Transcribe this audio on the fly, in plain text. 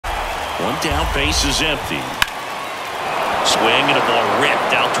One down, base is empty. Swing and a ball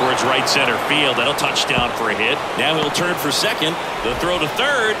ripped out towards right center field. That'll touchdown for a hit. Now he'll turn for second. The throw to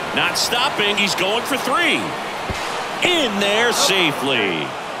third. Not stopping. He's going for 3. In there safely.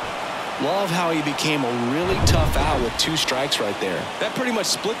 Love how he became a really tough out with 2 strikes right there. That pretty much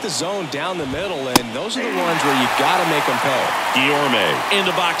split the zone down the middle, and those are the ones where you got to make them pay. Guillorme in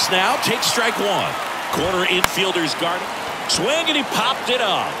the box now. Takes strike 1. Corner infielders guarding. Swing and he popped it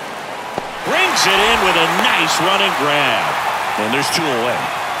up. Brings it in with a nice running grab. And there's 2 away.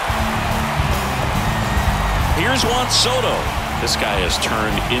 Here's Juan Soto. This guy has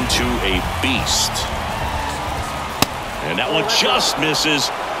turned into a beast. And that one just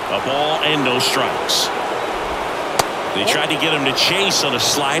misses. A ball and no strikes. They tried to get him to chase on a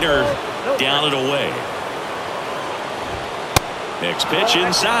slider. Down and away. Next pitch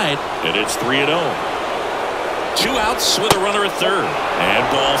inside. And it's 3-0. 2 outs with a runner at third. And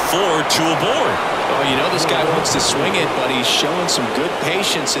ball 4, 2 aboard. Oh, you know this guy wants to swing it, but he's showing some good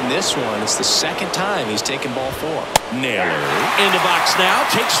patience in this one. It's the second time he's taken ball 4. Naylor in the box now.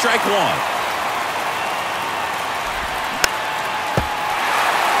 Takes strike 1.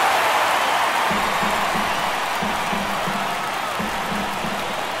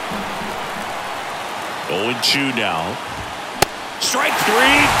 Oh, 2 now. Strike 3.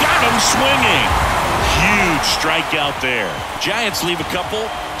 Got him swinging. Huge strikeout there. Giants leave a couple.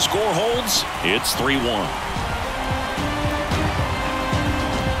 Score holds. It's 3-1.